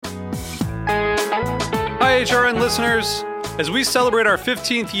HRN listeners. As we celebrate our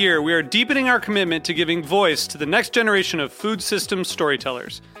 15th year, we are deepening our commitment to giving voice to the next generation of food systems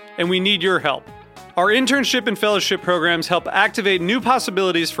storytellers, and we need your help. Our internship and fellowship programs help activate new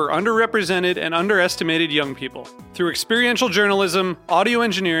possibilities for underrepresented and underestimated young people through experiential journalism, audio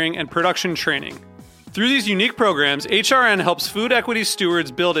engineering, and production training. Through these unique programs, HRN helps food equity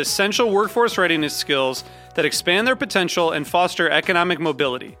stewards build essential workforce readiness skills that expand their potential and foster economic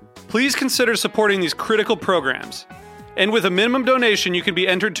mobility. Please consider supporting these critical programs. And with a minimum donation, you can be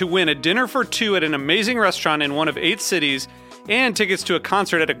entered to win a dinner for two at an amazing restaurant in one of 8 cities and tickets to a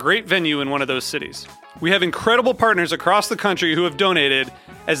concert at a great venue in one of those cities. We have incredible partners across the country who have donated,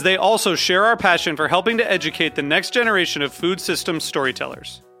 as they also share our passion for helping to educate the next generation of food systems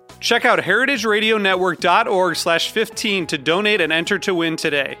storytellers. Check out heritageradionetwork.org/15 to donate and enter to win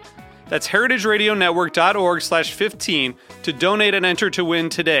today. That's heritageradionetwork.org/15 to donate and enter to win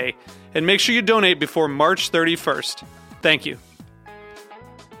today. And make sure you donate before March 31st. Thank you.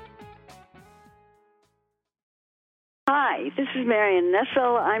 Hi, this is Marion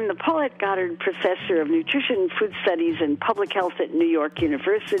Nessel. I'm the Paulette Goddard Professor of Nutrition, Food Studies, and Public Health at New York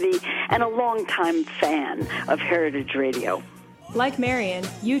University, and a longtime fan of Heritage Radio. Like Marion,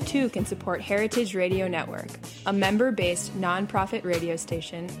 you too can support Heritage Radio Network, a member-based nonprofit radio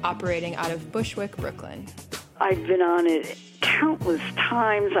station operating out of Bushwick, Brooklyn. I've been on it countless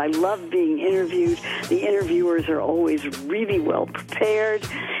times. I love being interviewed. The interviewers are always really well prepared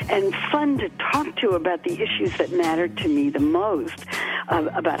and fun to talk to about the issues that matter to me the most,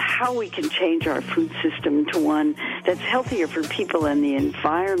 about how we can change our food system to one that's healthier for people and the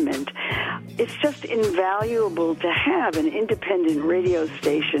environment. It's just invaluable to have an independent radio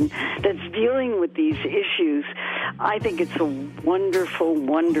station that's dealing with these issues. I think it's a wonderful,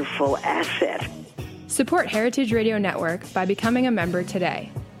 wonderful asset. Support Heritage Radio Network by becoming a member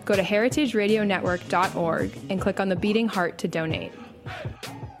today. Go to heritageradionetwork.org and click on the beating heart to donate.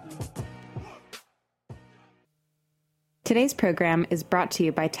 Today's program is brought to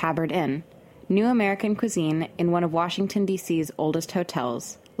you by Tabard Inn, new American cuisine in one of Washington, D.C.'s oldest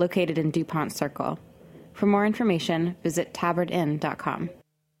hotels, located in DuPont Circle. For more information, visit tabardinn.com.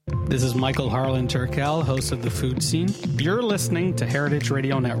 This is Michael Harlan Turkel, host of The Food Scene. You're listening to Heritage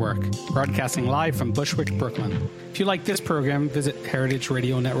Radio Network, broadcasting live from Bushwick, Brooklyn. If you like this program, visit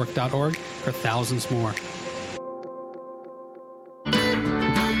heritageradionetwork.org for thousands more.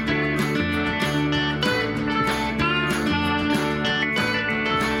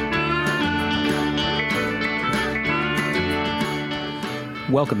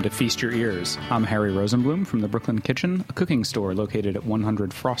 Welcome to Feast Your Ears. I'm Harry Rosenblum from the Brooklyn Kitchen, a cooking store located at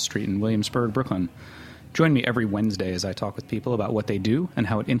 100 Frost Street in Williamsburg, Brooklyn. Join me every Wednesday as I talk with people about what they do and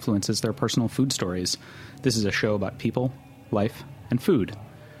how it influences their personal food stories. This is a show about people, life, and food.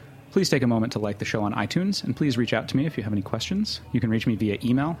 Please take a moment to like the show on iTunes, and please reach out to me if you have any questions. You can reach me via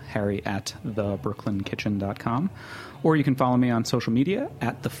email, harry@thebrooklynkitchen.com, or you can follow me on social media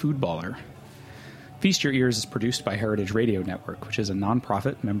 @thefoodballer. Feast Your Ears is produced by Heritage Radio Network, which is a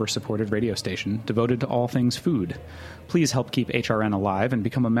nonprofit, member-supported radio station devoted to all things food. Please help keep HRN alive and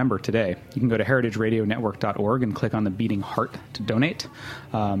become a member today. You can go to heritageradionetwork.org and click on the beating heart to donate.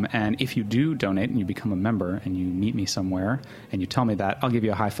 And if you do donate and you become a member and you meet me somewhere and you tell me that, I'll give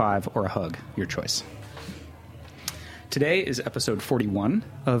you a high five or a hug, your choice. Today is episode 41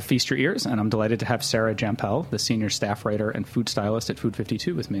 of Feast Your Ears, and I'm delighted to have Sarah Jampel, the senior staff writer and food stylist at Food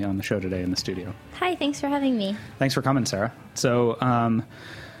 52, with me on the show today in the studio. Hi, thanks for having me. Thanks for coming, Sarah. So,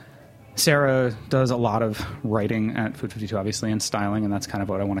 Sarah does a lot of writing at Food 52, obviously, and styling, and that's kind of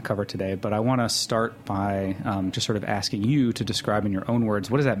what I want to cover today. But I want to start by just sort of asking you to describe in your own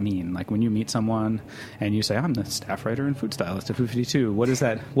words, what does that mean? Like when you meet someone and you say, I'm the staff writer and food stylist at Food 52, what is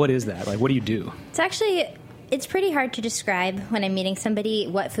that? What is that? Like, what do you do? It's pretty hard to describe when I'm meeting somebody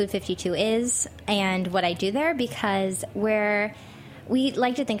what Food 52 is and what I do there, because we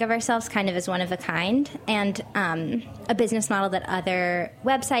like to think of ourselves kind of as one of a kind, and a business model that other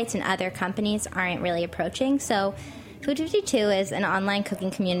websites and other companies aren't really approaching. So Food 52 is an online cooking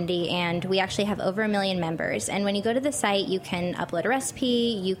community, and we actually have over 1 million members. And when you go to the site, you can upload a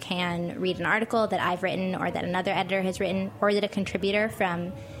recipe, you can read an article that I've written or that another editor has written, or that a contributor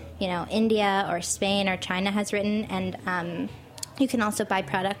from India or Spain or China has written, and you can also buy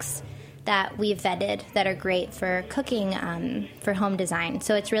products that we've vetted that are great for cooking, for home design.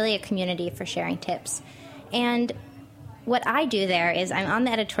 So it's really a community for sharing tips. And what I do there is I'm on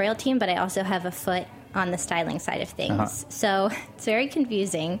the editorial team, but I also have a foot on the styling side of things. Uh-huh. So it's very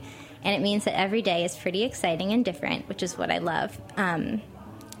confusing, and it means that every day is pretty exciting and different, which is what I love.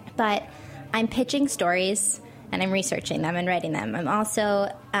 But I'm pitching stories and I'm researching them and writing them. I'm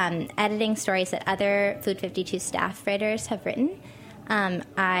also editing stories that other Food 52 staff writers have written.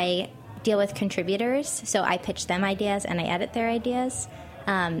 I deal with contributors, so I pitch them ideas and I edit their ideas.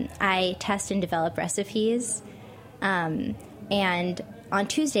 I test and develop recipes. And on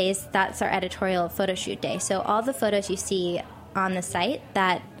Tuesdays, that's our editorial photo shoot day. So all the photos you see on the site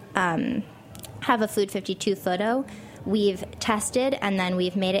that have a Food 52 photo, we've tested, and then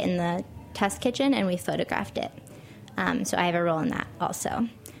we've made it in the test kitchen, and we've photographed it. So I have a role in that also.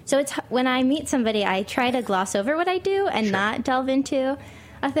 So it's when I meet somebody, I try to gloss over what I do and not delve into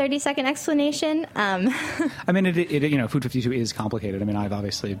a 30-second explanation. I mean, Food 52 is complicated. I mean, I've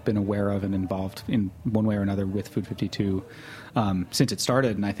obviously been aware of and involved in one way or another with Food 52 since it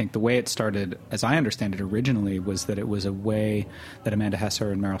started. And I think the way it started, as I understand it originally, was that it was a way that Amanda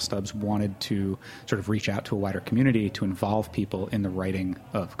Hesser and Meryl Stubbs wanted to sort of reach out to a wider community to involve people in the writing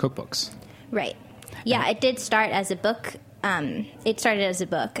of cookbooks. Right. Yeah, it did start as a book. It started as a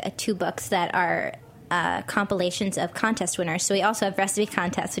book, 2 books that are compilations of contest winners. So we also have recipe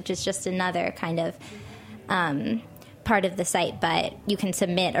contests, which is just another kind of part of the site, but you can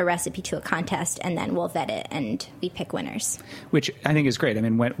submit a recipe to a contest and then we'll vet it and we pick winners. Which I think is great. I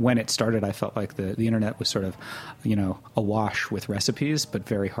mean, when it started, I felt like the internet was sort of, awash with recipes, but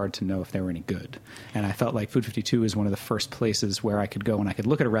very hard to know if they were any good. And I felt like Food 52 is one of the first places where I could go and I could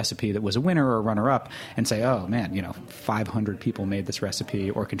look at a recipe that was a winner or a runner-up and say, oh man, 500 people made this recipe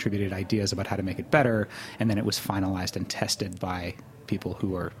or contributed ideas about how to make it better, and then it was finalized and tested by people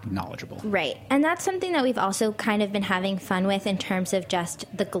who are knowledgeable. Right. And that's something that we've also kind of been having fun with in terms of just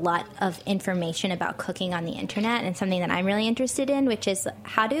the glut of information about cooking on the internet, and something that I'm really interested in, which is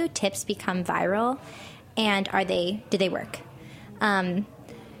how do tips become viral, and do they work? Can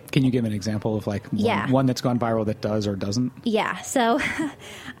you give an example of one that's gone viral that does or doesn't? Yeah. So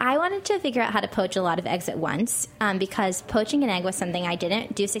I wanted to figure out how to poach a lot of eggs at once, because poaching an egg was something I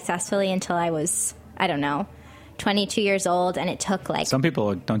didn't do successfully until I was, 22 years old, and it took some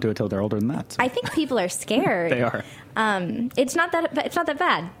people don't do it till they're older than that. So. I think people are scared. They are. It's not that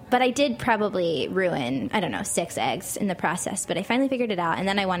bad, but I did probably ruin 6 eggs in the process. But I finally figured it out, and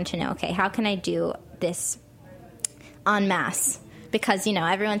then I wanted to know, okay, how can I do this en masse? Because,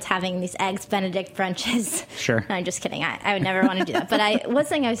 everyone's having these Eggs Benedict brunches. Sure. No, I'm just kidding. I would never want to do that. But it was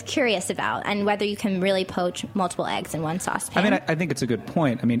something I was curious about, and whether you can really poach multiple eggs in one saucepan. I mean, I think it's a good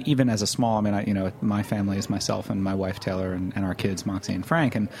point. I mean, even as a small, my family is myself and my wife, Taylor, and our kids, Moxie and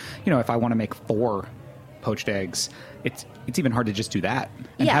Frank. And, if I want to make 4 poached eggs, it's even hard to just do that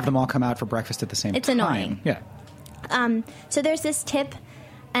and have them all come out for breakfast at the same time. It's annoying. Yeah. So there's this tip.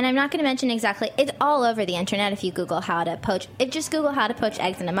 And I'm not going to mention exactly. It's all over the internet if you Google how to poach. Just Google how to poach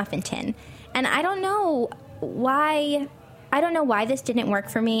eggs in a muffin tin. And I don't know why this didn't work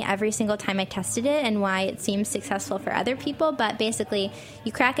for me every single time I tested it, and why it seems successful for other people. But basically,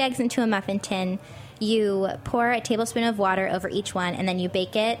 you crack eggs into a muffin tin, you pour a tablespoon of water over each one, and then you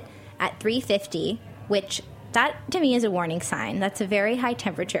bake it at 350, which that to me is a warning sign. That's a very high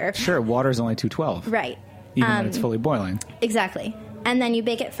temperature. Sure, water's only 212. Right. Even when it's fully boiling. Exactly. And then you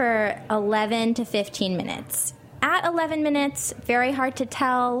bake it for 11 to 15 minutes. At 11 minutes, very hard to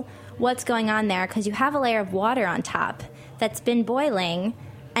tell what's going on there, because you have a layer of water on top that's been boiling,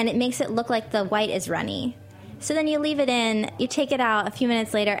 and it makes it look like the white is runny. So then you leave it in, you take it out a few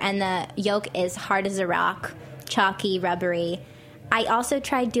minutes later, and the yolk is hard as a rock, chalky, rubbery. I also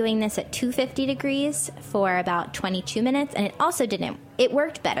tried doing this at 250 degrees for about 22 minutes, and it also didn't. It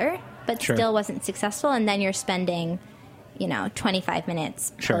worked better, but still wasn't successful, and then you're spending 25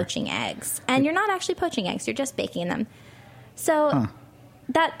 minutes poaching eggs. And you're not actually poaching eggs, you're just baking them. So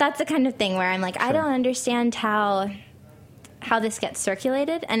that's the kind of thing where I'm like, I don't understand how this gets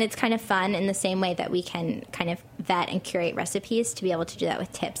circulated. And it's kind of fun in the same way that we can kind of vet and curate recipes to be able to do that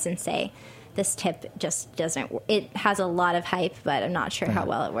with tips and say, this tip just doesn't, it has a lot of hype, but I'm not sure how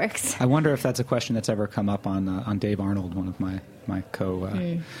well it works. I wonder if that's a question that's ever come up on Dave Arnold, one of my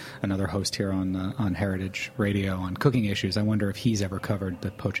another host here on Heritage Radio on cooking issues. I wonder if he's ever covered the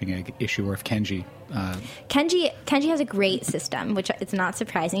poaching egg issue, or if Kenji has a great system, which it's not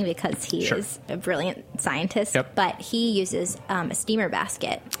surprising because he is a brilliant scientist. Yep. But he uses a steamer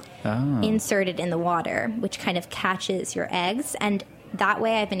basket inserted in the water, which kind of catches your eggs, and that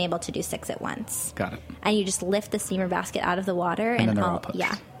way I've been able to do 6 at once. Got it. And you just lift the steamer basket out of the water, and then they're all poached.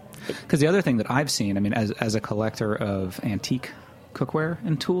 Yeah. Because the other thing that I've seen, as a collector of antique cookware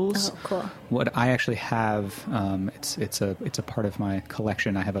and tools, what I actually have, it's a part of my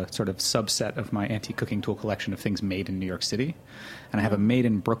collection. I have a sort of subset of my antique cooking tool collection of things made in New York City, and I have a made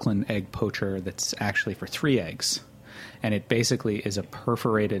in Brooklyn egg poacher that's actually for 3 eggs. and it basically is a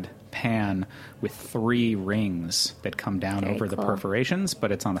perforated pan with 3 rings that come down over the perforations,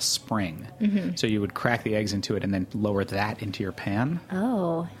 but it's on a spring. So you would crack the eggs into it and then lower that into your pan.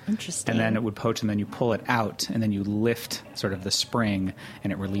 Oh, interesting. And then it would poach, and then you pull it out, and then you lift sort of the spring,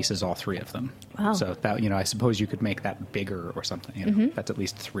 and it releases all 3 of them. Wow. So that, I suppose you could make that bigger or something. That's at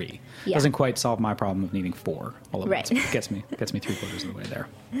least 3. Yeah. Doesn't quite solve my problem of needing 4 all at Right. once. It gets me 3/4 of the way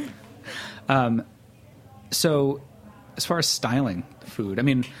there. So as far as styling food, I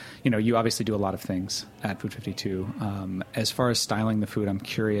mean, you obviously do a lot of things at Food 52. As far as styling the food, I'm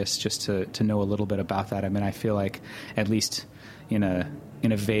curious just to know a little bit about that. I mean, I feel like, at least in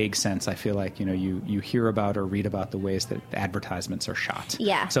a vague sense, I feel like, you hear about or read about the ways that advertisements are shot.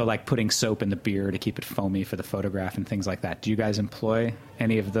 Yeah. So like putting soap in the beer to keep it foamy for the photograph and things like that. Do you guys employ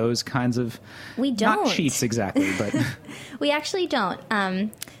any of those kinds of... We don't. Not cheats exactly, but... We actually don't,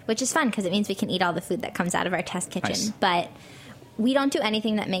 which is fun because it means we can eat all the food that comes out of our test kitchen. Nice. But we don't do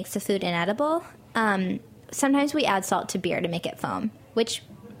anything that makes the food inedible. Sometimes we add salt to beer to make it foam, which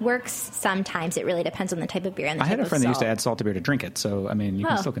works sometimes. It really depends on the type of beer and the I type had a of friend that used to salt. add salt to beer to drink it, so, I mean, you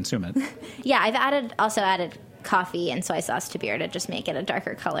can still consume it. Yeah, I've also added coffee and soy sauce to beer to just make it a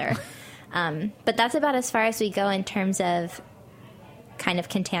darker color. But that's about as far as we go in terms of kind of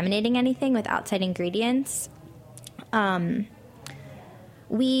contaminating anything with outside ingredients.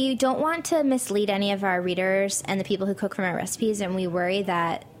 We don't want to mislead any of our readers and the people who cook from our recipes, and we worry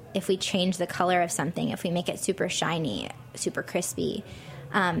that if we change the color of something, if we make it super shiny, super crispy,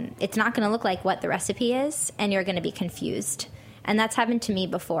 it's not going to look like what the recipe is, and you're going to be confused. And that's happened to me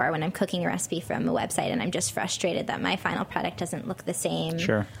before when I'm cooking a recipe from a website and I'm just frustrated that my final product doesn't look the same.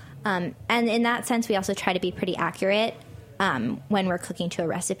 Sure. And in that sense, we also try to be pretty accurate when we're cooking to a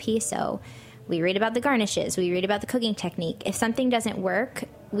recipe. So we read about the garnishes. We read about the cooking technique. If something doesn't work,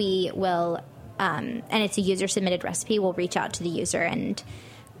 we will, and it's a user-submitted recipe, we'll reach out to the user and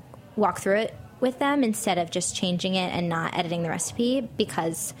walk through it with them instead of just changing it and not editing the recipe,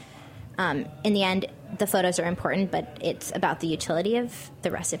 because in the end, the photos are important, but it's about the utility of the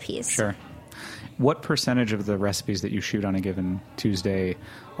recipes. Sure. What percentage of the recipes that you shoot on a given Tuesday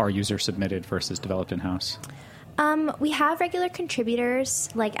are user-submitted versus developed in-house? We have regular contributors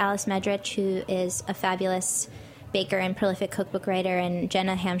like Alice Medrich, who is a fabulous baker and prolific cookbook writer, and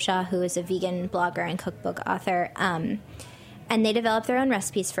Jenna Hamshaw, who is a vegan blogger and cookbook author. And they develop their own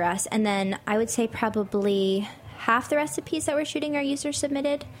recipes for us. And then I would say probably half the recipes that we're shooting are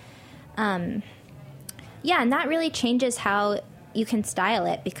user-submitted. Yeah, and that really changes how you can style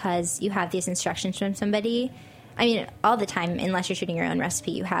it because you have these instructions from somebody. I mean, all the time, unless you're shooting your own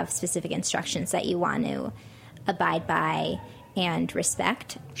recipe, you have specific instructions that you want to abide by and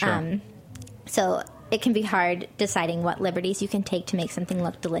respect. Sure. So it can be hard deciding what liberties you can take to make something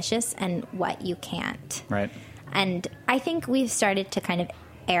look delicious and what you can't. Right. And I think we've started to kind of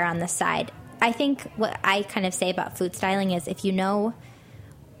err on the side. I think what I kind of say about food styling is if you know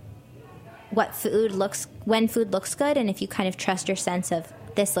when food looks good, and if you kind of trust your sense of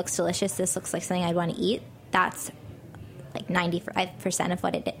this looks delicious, this looks like something I'd want to eat, that's like 95% of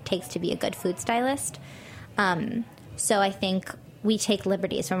what it takes to be a good food stylist. So I think we take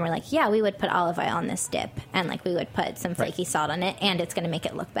liberties when we're like, yeah, we would put olive oil on this dip, and like we would put some flaky salt on it, and it's going to make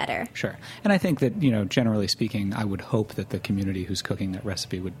it look better. Sure. And I think that, generally speaking, I would hope that the community who's cooking that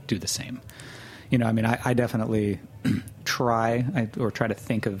recipe would do the same. I mean, I definitely try to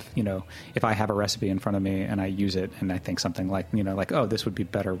think of, if I have a recipe in front of me and I use it and I think something like, oh, this would be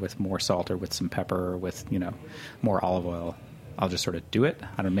better with more salt or with some pepper or with, more olive oil, I'll just sort of do it.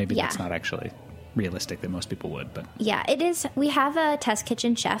 I don't know, maybe that's not actually realistic that most people would, but yeah, it is. We have a test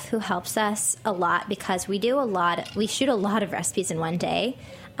kitchen chef who helps us a lot because we shoot a lot of recipes in one day.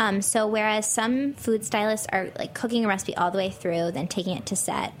 So whereas some food stylists are like cooking a recipe all the way through, then taking it to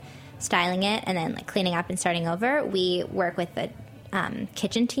set, styling it, and then like cleaning up and starting over, we work with the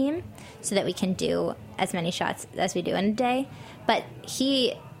kitchen team so that we can do as many shots as we do in a day. But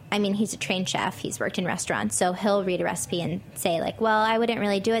he's a trained chef. He's worked in restaurants, so he'll read a recipe and say, like, well, I wouldn't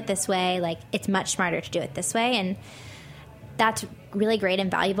really do it this way. Like, it's much smarter to do it this way. And that's really great and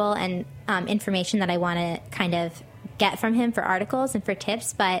valuable and information that I want to kind of get from him for articles and for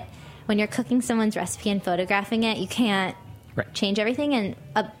tips. But when you're cooking someone's recipe and photographing it, you can't change everything. And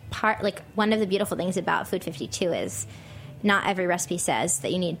one of the beautiful things about Food 52 is not every recipe says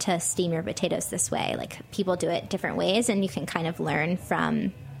that you need to steam your potatoes this way. Like, people do it different ways, and you can kind of learn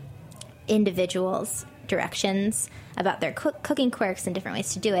from individuals' directions about their cooking quirks and different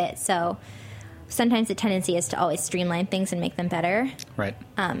ways to do it. So sometimes the tendency is to always streamline things and make them better. Right.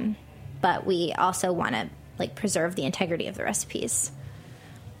 But we also want to preserve the integrity of the recipes.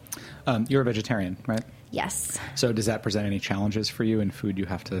 You're a vegetarian, right? Yes. So does that present any challenges for you in food you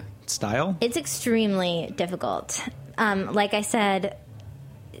have to style? It's extremely difficult. Like I said,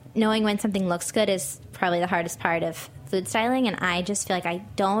 knowing when something looks good is probably the hardest part of food styling, and I just feel like I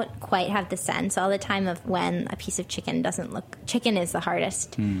don't quite have the sense all the time of when a piece of chicken doesn't look... Chicken is the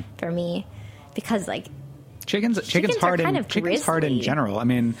hardest for me because, like... Chicken's hard. Chicken's hard in general. I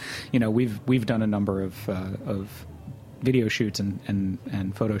mean, we've done a number of video shoots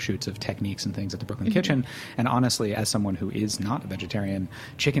and photo shoots of techniques and things at the Brooklyn Kitchen. And honestly, as someone who is not a vegetarian,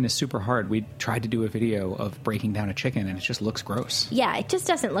 chicken is super hard. We tried to do a video of breaking down a chicken, and it just looks gross. Yeah, it just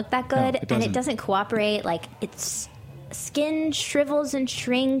doesn't look that good, and it doesn't cooperate. Like, its skin shrivels and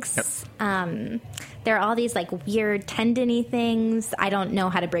shrinks. Yep. There are all these like weird tendony things. I don't know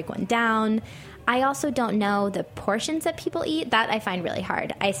how to break one down. I also don't know the portions that people eat. That I find really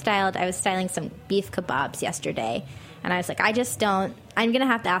hard. I was styling some beef kebabs yesterday, and I was like, I'm going to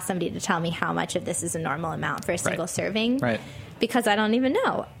have to ask somebody to tell me how much of this is a normal amount for a single serving. Right. Because I don't even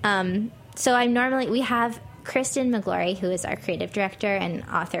know. So we have Kristen McGlory, who is our creative director and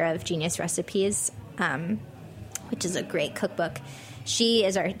author of Genius Recipes, which is a great cookbook. She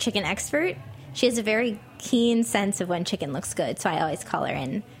is our chicken expert. She has a very keen sense of when chicken looks good, so I always call her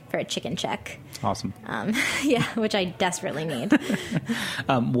in for a chicken check. Awesome. Yeah, which I desperately need.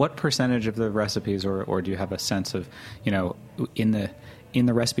 What percentage of the recipes, or do you have a sense of, in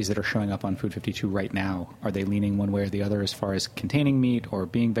the recipes that are showing up on Food 52 right now, are they leaning one way or the other as far as containing meat or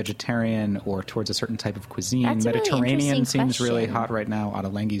being vegetarian or towards a certain type of cuisine? That's Mediterranean seems question. really hot right now.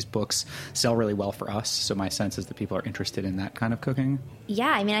 Ottolenghi's books sell really well for us, so my sense is that people are interested in that kind of cooking.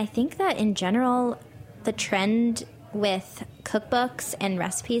 Yeah, I mean, I think that in general, the trend with cookbooks and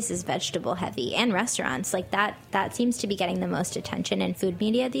recipes is vegetable heavy, and restaurants. Like that seems to be getting the most attention in food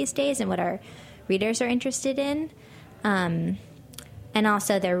media these days and what our readers are interested in. And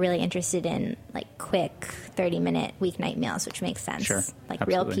also, they're really interested in like quick 30-minute weeknight meals, which makes sense. Sure, like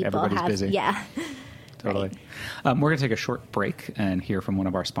absolutely. Real people Everybody's busy. Yeah, totally. Right. We're going to take a short break and hear from one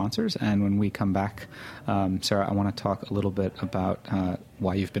of our sponsors. And when we come back, Sarah, I want to talk a little bit about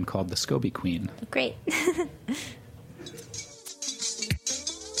why you've been called the Scoby Queen. Great.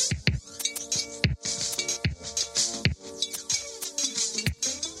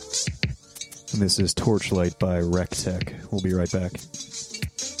 This is Torchlight by RecTech. We'll be right back.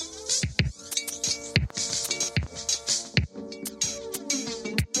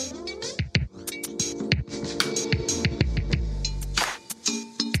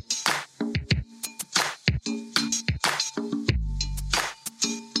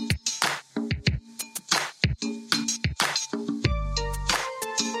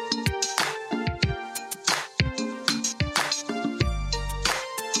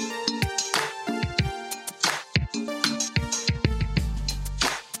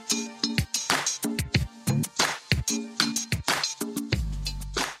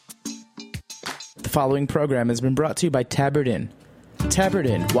 The following program has been brought to you by Tabard Inn. Tabard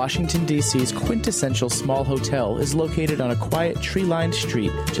Inn, Washington, D.C.'s quintessential small hotel, is located on a quiet, tree-lined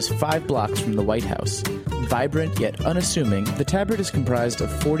street just 5 blocks from the White House. Vibrant yet unassuming, the Tabard is comprised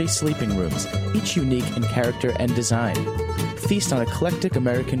of 40 sleeping rooms, each unique in character and design. Feast on eclectic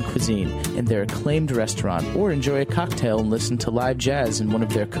American cuisine in their acclaimed restaurant, or enjoy a cocktail and listen to live jazz in one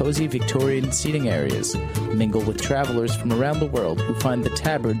of their cozy Victorian seating areas. Mingle with travelers from around the world who find the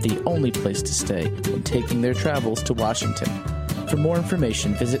Tabard the only place to stay when taking their travels to Washington. For more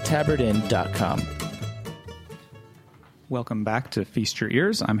information, visit tabardinn.com. Welcome back to Feast Your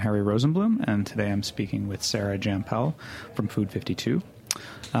Ears. I'm Harry Rosenblum, and today I'm speaking with Sarah Jampel from Food 52.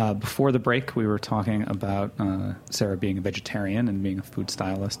 Before the break, we were talking about Sarah being a vegetarian and being a food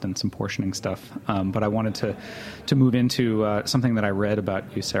stylist and some portioning stuff. But I wanted to move into something that I read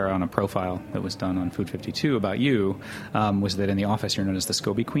about you, Sarah, on a profile that was done on Food 52 about you, was that in the office you're known as the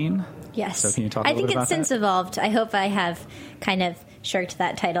Scoby Queen. Yes. So can you talk a little bit about that? I think it's since evolved. I hope I have kind of shirked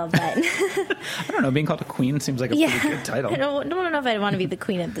that title, but... I don't know. Being called a queen seems like a pretty good title. I don't know if I'd want to be the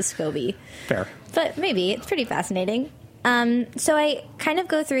queen of the Scoby. Fair. But maybe. It's pretty fascinating. So I kind of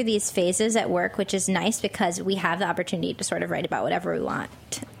go through these phases at work, which is nice because we have the opportunity to sort of write about whatever we want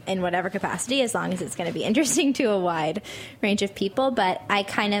in whatever capacity, as long as it's going to be interesting to a wide range of people. But I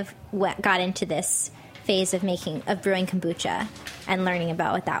kind of got into this phase of brewing kombucha and learning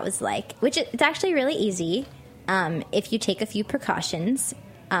about what that was like, which it's actually really easy if you take a few precautions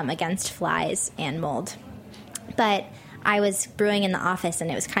against flies and mold. But I was brewing in the office,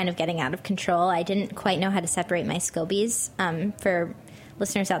 and it was kind of getting out of control. I didn't quite know how to separate my scobies. For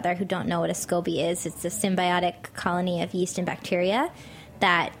listeners out there who don't know what a SCOBY is, it's a symbiotic colony of yeast and bacteria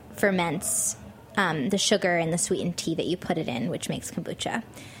that ferments the sugar in the sweetened tea that you put it in, which makes kombucha.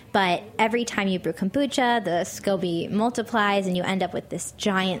 But every time you brew kombucha, the SCOBY multiplies, and you end up with this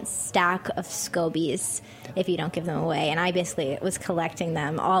giant stack of SCOBYs if you don't give them away. And I basically was collecting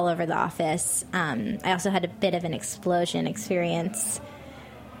them all over the office. I also had a bit of an explosion experience.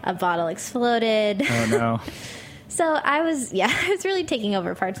 A bottle exploded. Oh, no. So I was really taking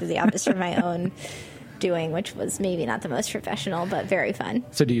over parts of the office for my own doing, which was maybe not the most professional, but very fun.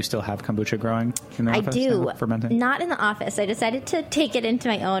 So do you still have kombucha growing in the office? I do. Now, fermenting? Not in the office. I decided to take it into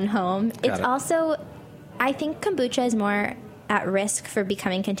my own home. Also, I think kombucha is more at risk for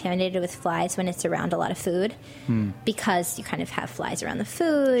becoming contaminated with flies when it's around a lot of food because you kind of have flies around the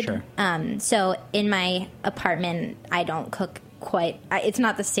food. Sure. So in my apartment, I don't cook it's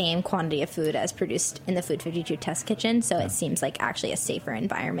not the same quantity of food as produced in the Food 52 test kitchen, so it seems like actually a safer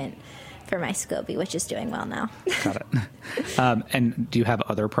environment for my SCOBY, which is doing well now. Got it. And do you have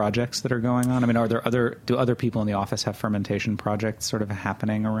other projects that are going on? I mean, do other people in the office have fermentation projects sort of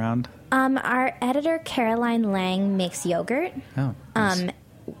happening around? Our editor, Caroline Lang, makes yogurt. Oh, nice.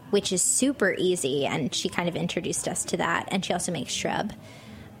 Which is super easy, and she kind of introduced us to that. And she also makes shrub,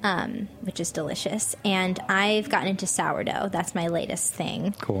 which is delicious. And I've gotten into sourdough. That's my latest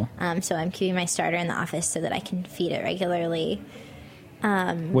thing. Cool. So I'm keeping my starter in the office so that I can feed it regularly.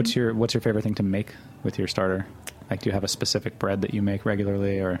 What's your favorite thing to make with your starter? Like, do you have a specific bread that you make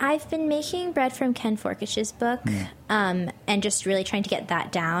regularly, or? I've been making bread from Ken Forkish's book, and just really trying to get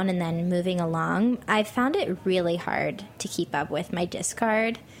that down and then moving along. I've found it really hard to keep up with my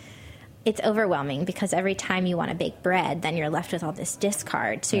discard. It's overwhelming because every time you want to bake bread, then you're left with all this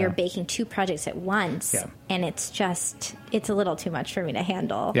discard. So you're baking 2 projects at once, and it's a little too much for me to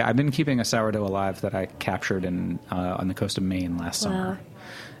handle. Yeah, I've been keeping a sourdough alive that I captured on the coast of Maine last summer.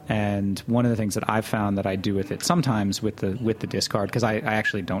 And one of the things that I've found that I do with it sometimes with the discard, because I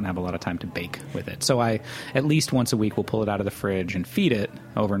actually don't have a lot of time to bake with it. So I, at least once a week, will pull it out of the fridge and feed it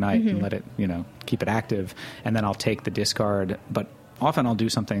overnight and let it, keep it active. And then I'll take the discard, but often I'll do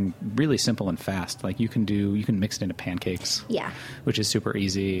something really simple and fast. Like you can mix it into pancakes, which is super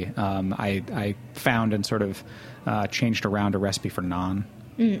easy. I found and sort of changed around a recipe for naan.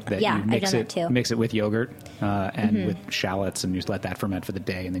 That you mix it with yogurt and with shallots, and you just let that ferment for the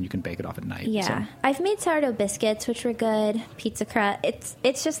day, and then you can bake it off at night. Yeah, so. I've made sourdough biscuits, which were good. Pizza crust.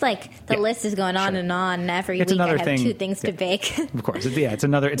 It's just like the list is going on and on. And every week I have 2 things to bake. Of course, it's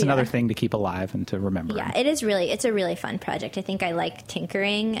another thing to keep alive and to remember. Yeah, it's a really fun project. I think I like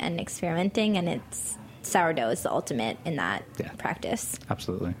tinkering and experimenting, and sourdough is the ultimate in that practice.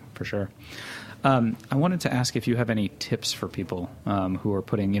 Absolutely, for sure. I wanted to ask if you have any tips for people who are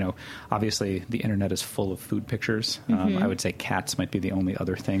putting, obviously the internet is full of food pictures. I would say cats might be the only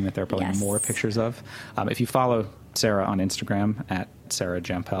other thing that there are probably more pictures of. If you follow Sarah on Instagram at Sarah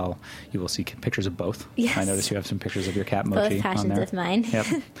Jampel, you will see pictures of both. Yes. I noticed you have some pictures of your cat Mochi both passions on there. Of mine. Yep.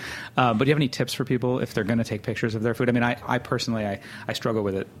 But do you have any tips for people if they're going to take pictures of their food? I mean, I personally, I struggle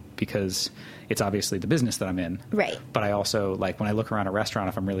with it because it's obviously the business that I'm in. Right. But I also, like, when I look around a restaurant,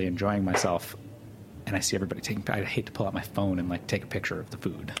 if I'm really enjoying myself, and I see everybody I hate to pull out my phone and take a picture of the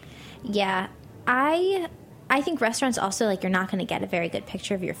food. Yeah, I think restaurants also you're not going to get a very good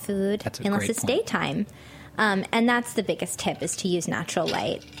picture of your food unless it's daytime, and that's the biggest tip is to use natural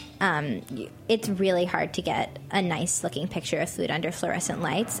light. It's really hard to get a nice looking picture of food under fluorescent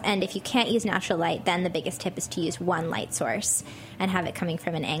lights, and if you can't use natural light, then the biggest tip is to use one light source and have it coming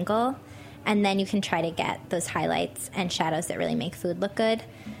from an angle, and then you can try to get those highlights and shadows that really make food look good.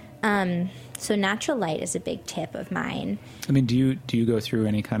 So natural light is a big tip of mine. I mean, do you go through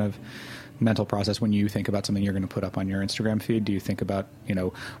any kind of mental process when you think about something you're going to put up on your Instagram feed? Do you think about,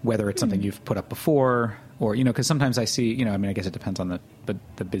 whether it's something you've put up before or, because sometimes I see, I guess it depends on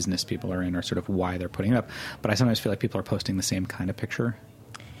the business people are in or sort of why they're putting it up. But I sometimes feel like people are posting the same kind of picture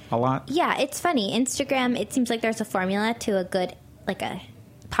a lot. Yeah, it's funny. Instagram, it seems like there's a formula to a good, a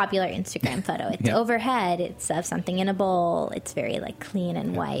popular Instagram photo. It's overhead, it's of something in a bowl, it's very clean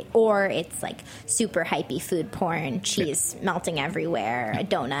and white, or it's super hypey food porn, cheese melting everywhere, a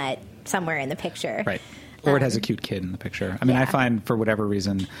donut somewhere in the picture. Right. Or it has a cute kid in the picture. I mean, I find for whatever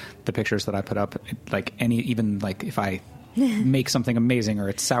reason the pictures that I put up, if I make something amazing, or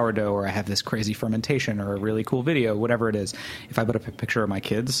it's sourdough, or I have this crazy fermentation, or a really cool video, whatever it is, if I put up a picture of my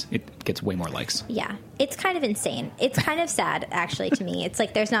kids, it gets way more likes. Yeah. It's kind of insane. It's kind of sad, actually, to me. It's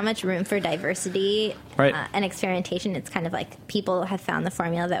there's not much room for diversity and experimentation. It's kind of people have found the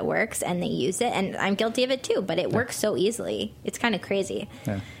formula that works, and they use it, and I'm guilty of it too, but it works so easily. It's kind of crazy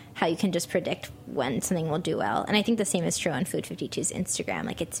how you can just predict when something will do well. And I think the same is true on Food 52's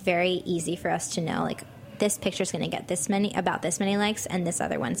Instagram. It's very easy for us to know, this picture's going to get about this many likes, and this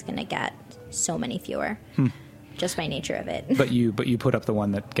other one's going to get so many fewer, which just by nature of it. But you put up the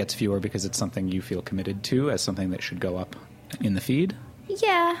one that gets fewer because it's something you feel committed to as something that should go up in the feed?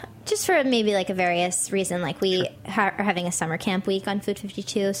 Yeah, just for maybe like a various reason. Like we are having a summer camp week on Food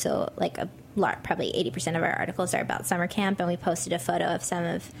 52, so like probably 80% of our articles are about summer camp, and we posted a photo of some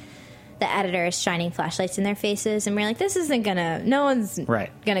of the editors shining flashlights in their faces, and we're like, this isn't no one's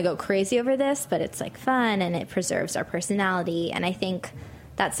gonna go crazy over this, but it's like fun and it preserves our personality. And I think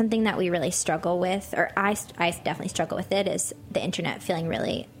that's something that we really struggle with, or I definitely struggle with it, is the internet feeling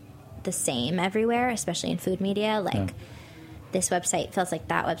really the same everywhere, especially in food media. Like this website feels like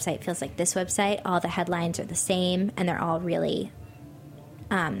that website feels like this website. All the headlines are the same, and they're all really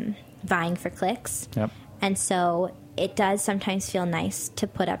vying for clicks. Yep. And so it does sometimes feel nice to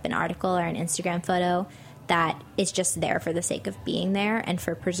put up an article or an Instagram photo that is just there for the sake of being there and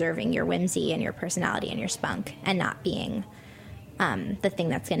for preserving your whimsy and your personality and your spunk, and not being the thing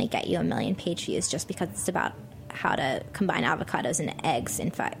that's going to get you 1 million page views just because it's about how to combine avocados and eggs in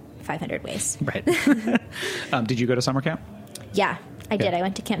 500 ways. Right. Did you go to summer camp? Yeah, I did. I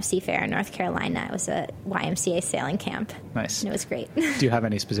went to Camp Seafair in North Carolina. It was a YMCA sailing camp. Nice. And it was great. Do you have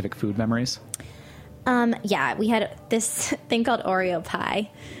any specific food memories? Yeah, we had this thing called Oreo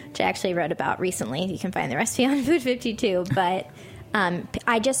pie, which I actually wrote about recently. You can find the recipe on Food 52. But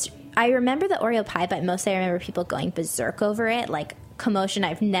I remember the Oreo pie, but mostly I remember people going berserk over it, like commotion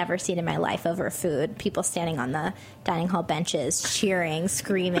I've never seen in my life over food. People standing on the dining hall benches, cheering,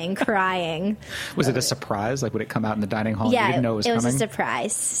 screaming, crying. Was it a surprise? Like, would it come out in the dining hall? Yeah, and you didn't know it was coming? It was a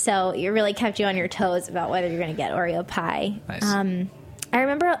surprise. So it really kept you on your toes about whether you're going to get Oreo pie. Nice. I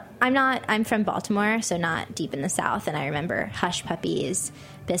remember I'm from Baltimore, so not deep in the South, and I remember hush puppies,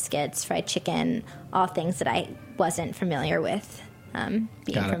 biscuits, fried chicken, all things that I wasn't familiar with being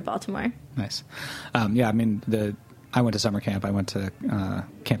from Baltimore. Nice. Yeah, I mean, I went to summer camp. I went to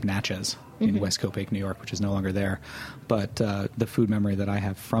Camp Natchez in West Copake, New York, which is no longer there. But the food memory that I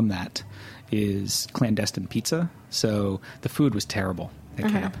have from that is clandestine pizza. So the food was terrible at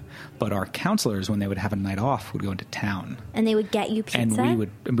camp. But our counselors, when they would have a night off, would go into town. And they would get you pizza?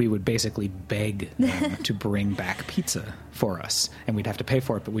 And we would basically beg them to bring back pizza for us. And we'd have to pay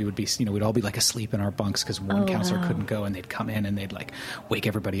for it, but we would be, we'd all be like asleep in our bunks because one counselor couldn't go, and they'd come in and they'd like wake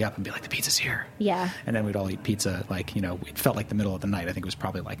everybody up and be like, the pizza's here. Yeah. And then we'd all eat pizza, like, it felt like the middle of the night. I think it was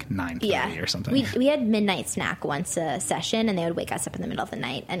probably like 9:30 or something. We had midnight snack once a session, and they would wake us up in the middle of the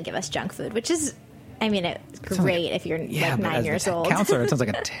night and give us junk food, which is... I mean, it's great if you're like 9 years old. Counselor, it sounds like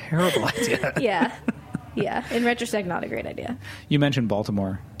a terrible idea. Yeah. In retrospect, not a great idea. You mentioned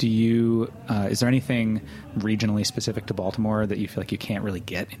Baltimore. Do you? Is there anything regionally specific to Baltimore that you feel like you can't really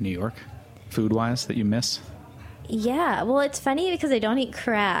get in New York, food-wise, that you miss? Yeah. Well, it's funny because I don't eat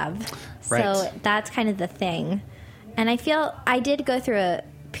crab, so that's kind of the thing. And I feel I did go through a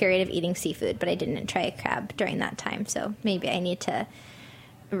period of eating seafood, but I didn't try a crab during that time. So maybe I need to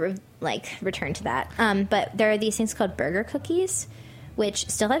return to that. But there are these things called burger cookies, which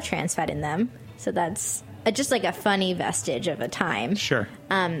still have trans fat in them. So that's just like a funny vestige of a time. Sure.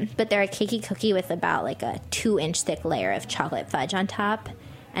 But they're a cakey cookie with about like a 2-inch thick layer of chocolate fudge on top.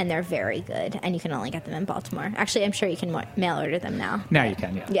 And they're very good. And you can only get them in Baltimore. Actually, I'm sure you can mail order them now. Now you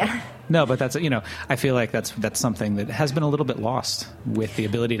can, yeah. Yeah. No, but that's, I feel like that's something that has been a little bit lost with the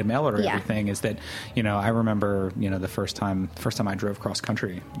ability to mail order everything, is that, I remember, the first time I drove cross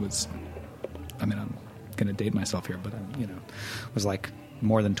country was, I'm going to date myself here, but, was like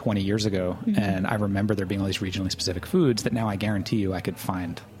more than 20 years ago. And I remember there being all these regionally specific foods that now I guarantee you I could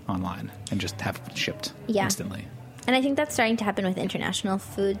find online and just have shipped instantly. And I think that's starting to happen with international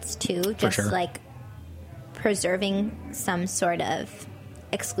foods, too. Just, like, preserving some sort of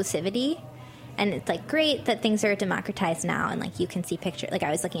exclusivity. And it's, like, great that things are democratized now. And, like, you can see pictures. Like,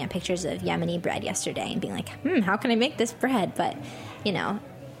 I was looking at pictures of Yemeni bread yesterday and being like, how can I make this bread? But,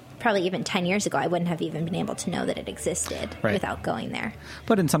 probably even 10 years ago, I wouldn't have even been able to know that it existed without going there.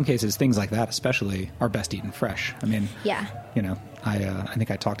 But in some cases, things like that especially are best eaten fresh. I mean, I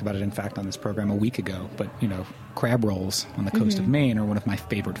think I talked about it, in fact, on this program a week ago. But, crab rolls on the coast of Maine are one of my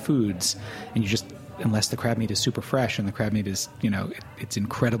favorite foods. And you just, unless the crab meat is super fresh and the crab meat is, it's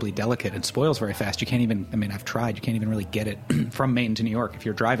incredibly delicate and spoils very fast, you can't even, I've tried, you can't even really get it from Maine to New York if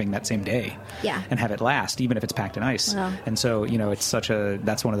you're driving that same day and have it last, even if it's packed in ice. Wow. And so, it's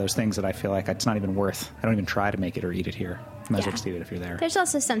that's one of those things that I feel like it's not even worth, I don't even try to make it or eat it here. You might as well just eat it if you're there. There's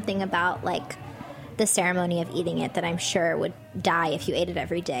also something about, like, the ceremony of eating it that I'm sure would die if you ate it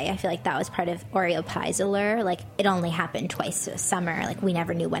every day. I feel like that was part of Oreo pie's allure. Like, it only happened twice a summer. Like, we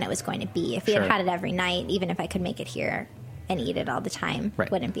never knew when it was going to be. If we had it every night, even if I could make it here and eat it all the time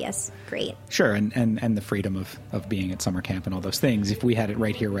wouldn't be as great. Sure, and the freedom of being at summer camp and all those things. If we had it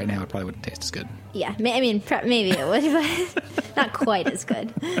right here, right now, it probably wouldn't taste as good. Yeah, I mean, maybe it would, but not quite as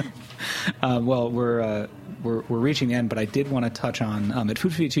good. Well, we're reaching the end, but I did want to touch on at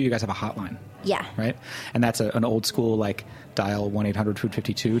Food 52, you guys have a hotline. Yeah. Right? And that's an old school, like, dial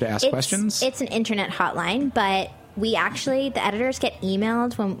 1-800-Food-52 to ask questions? It's an internet hotline, but the editors get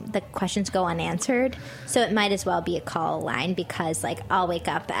emailed when the questions go unanswered, so it might as well be a call line because, like, I'll wake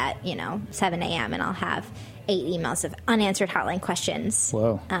up at, 7 a.m. and I'll have 8 emails of unanswered hotline questions.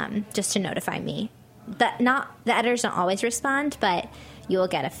 Whoa. Just to notify me. The editors don't always respond, but you will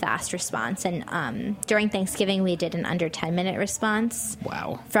get a fast response. And during Thanksgiving, we did an under 10-minute response.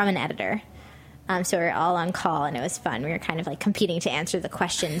 Wow. From an editor. So we were all on call, and it was fun. We were kind of like competing to answer the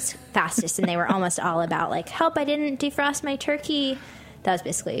questions fastest, and they were almost all about, like, help, I didn't defrost my turkey. That was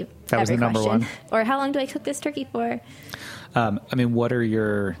basically that was the number question. one. Or how long do I cook this turkey for? What are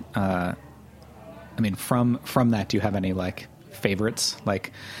your from that, do you have any, like, favorites,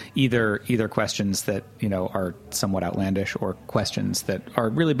 like either questions that are somewhat outlandish or questions that are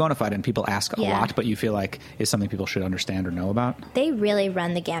really bona fide and people ask a lot, but you feel like is something people should understand or know about? They really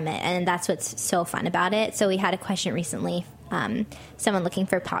run the gamut, and that's what's so fun about it. So we had a question recently, someone looking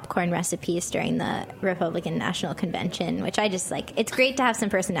for popcorn recipes during the Republican National Convention, which I just like. It's great to have some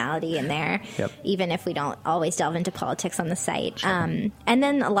personality in there, even if we don't always delve into politics on the site. Sure. And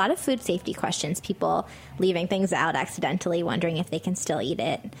then a lot of food safety questions, people leaving things out accidentally, wondering if they can still eat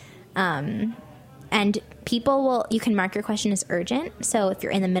it. And you can mark your question as urgent. So if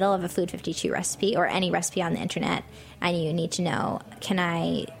you're in the middle of a Food 52 recipe or any recipe on the internet and you need to know, can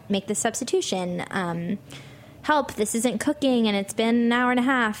I make this substitution? Help, this isn't cooking and it's been an hour and a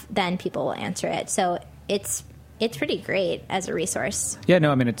half, then people will answer it. So it's pretty great as a resource. Yeah,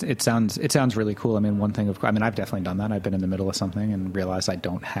 no, I mean, it sounds really cool. I mean, I've definitely done that. I've been in the middle of something and realized I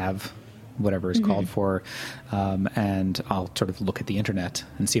don't have whatever is called for, and I'll sort of look at the internet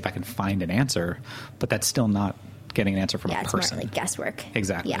and see if I can find an answer, but that's still not getting an answer from a person. Yeah, it's more like guesswork.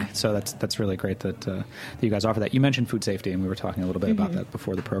 Exactly. Yeah. So that's really great that you guys offer that. You mentioned food safety, and we were talking a little bit about that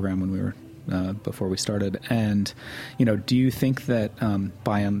before the program when we were before we started. And do you think that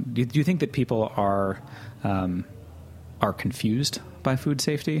do you think that people are confused by food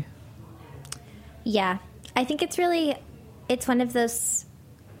safety? Yeah, I think it's one of those.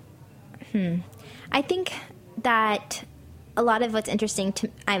 I think that a lot of what's interesting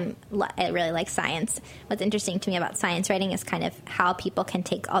I really like science. What's interesting to me about science writing is kind of how people can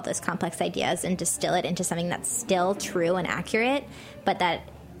take all those complex ideas and distill it into something that's still true and accurate, but that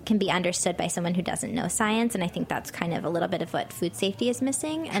can be understood by someone who doesn't know science. And I think that's kind of a little bit of what food safety is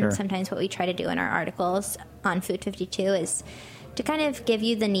missing. And Sure. Sometimes what we try to do in our articles on Food 52 is to kind of give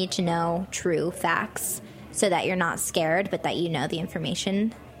you the need to know true facts so that you're not scared, but that you know the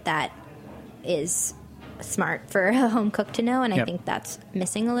information that is smart for a home cook to know, and I think that's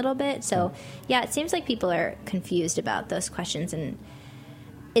missing a little bit. So, yeah, it seems like people are confused about those questions, and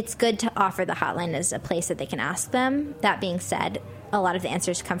it's good to offer the hotline as a place that they can ask them. That being said, a lot of the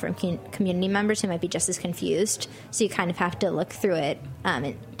answers come from community members who might be just as confused, so you kind of have to look through it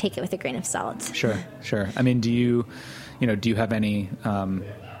and take it with a grain of salt. Sure. I mean, do you have any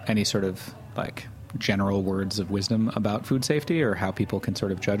sort of like general words of wisdom about food safety, or how people can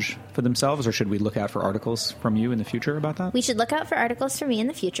sort of judge for themselves, or should we look out for articles from you in the future about that? We should look out for articles from me in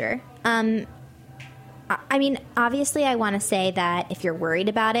the future. I mean, obviously I want to say that if you're worried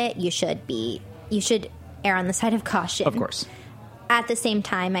about it, you should err on the side of caution. Of course. At the same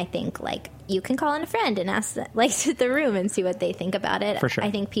time, I think like you can call in a friend and ask the room and see what they think about it. For sure.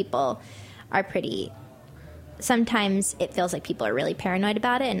 I think people are sometimes it feels like people are really paranoid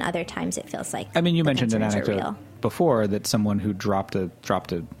about it, and other times it feels like you mentioned an anecdote before that someone who dropped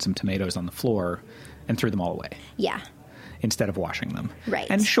some tomatoes on the floor and threw them all away. Yeah. Instead of washing them. Right.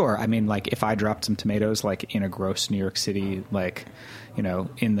 And sure, I mean, like if I dropped some tomatoes like in a gross New York City, like,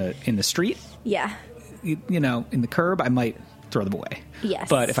 in the street. Yeah. In the curb, I might throw them away. Yes.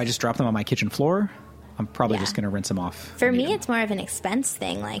 But if I just drop them on my kitchen floor, I'm probably just going to rinse them off. For me, it's more of an expense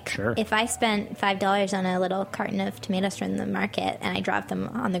thing. Like, sure. If I spent $5 on a little carton of tomatoes from the market and I dropped them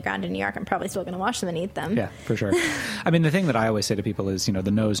on the ground in New York, I'm probably still going to wash them and eat them. Yeah, for sure. I mean, the thing that I always say to people is,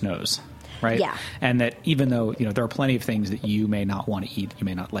 the nose knows, right? Yeah. And that even though, there are plenty of things that you may not want to eat, you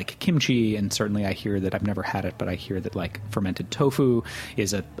may not like kimchi, and certainly I hear that, I've never had it, but I hear that like fermented tofu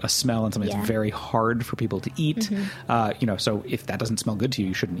is a smell and something that's very hard for people to eat. Mm-hmm. So if that doesn't smell good to you,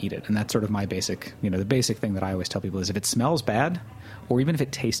 you shouldn't eat it. And that's sort of my basic, the basic thing that I always tell people is if it smells bad, or even if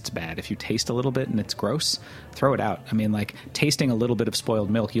it tastes bad, if you taste a little bit and it's gross, throw it out. I mean, like tasting a little bit of spoiled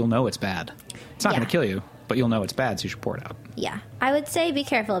milk, you'll know it's bad. It's not going to kill you, but you'll know it's bad, so you should pour it out. Yeah. I would say be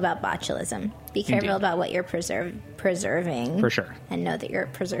careful about botulism. Be careful Indeed. about what you're preserving. For sure. And know that you're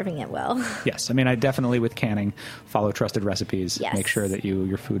preserving it well. Yes. I mean, I definitely, with canning, follow trusted recipes. Yes. Make sure that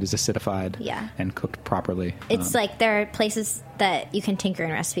your food is acidified and cooked properly. It's like there are places that you can tinker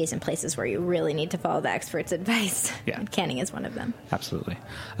in recipes and places where you really need to follow the expert's advice. Yeah. And canning is one of them. Absolutely.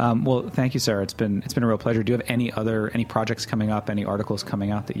 Well, thank you, Sarah. It's been a real pleasure. Do you have any projects coming up, any articles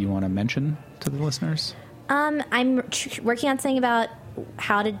coming out that you want to mention to the listeners? I'm working on something about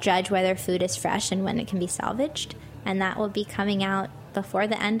how to judge whether food is fresh and when it can be salvaged, and that will be coming out before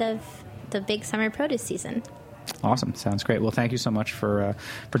the end of the big summer produce season. Awesome. Sounds great. Well, thank you so much for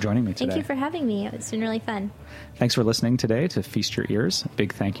joining me today. Thank you for having me. It's been really fun. Thanks for listening today to Feast Your Ears. A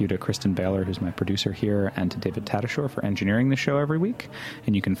big thank you to Kristen Baylor, who's my producer here, and to David Tadashore for engineering the show every week.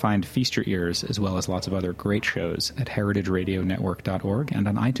 And you can find Feast Your Ears, as well as lots of other great shows, at heritageradionetwork.org and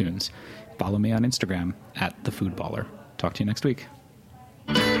on iTunes. Follow me on Instagram at TheFoodBaller. Talk to you next week.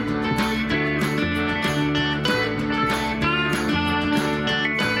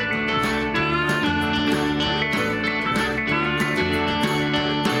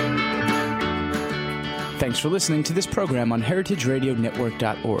 Thanks for listening to this program on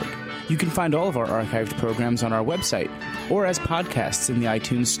heritageradionetwork.org. You can find all of our archived programs on our website or as podcasts in the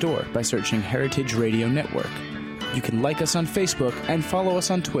iTunes Store by searching Heritage Radio Network. You can like us on Facebook and follow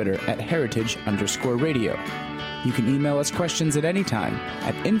us on Twitter at @heritage_radio. You can email us questions at any time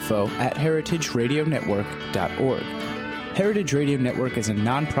at info@heritageradionetwork.org. Heritage Radio Network is a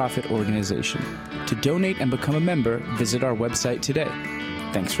nonprofit organization. To donate and become a member, visit our website today.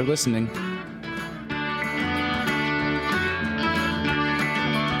 Thanks for listening.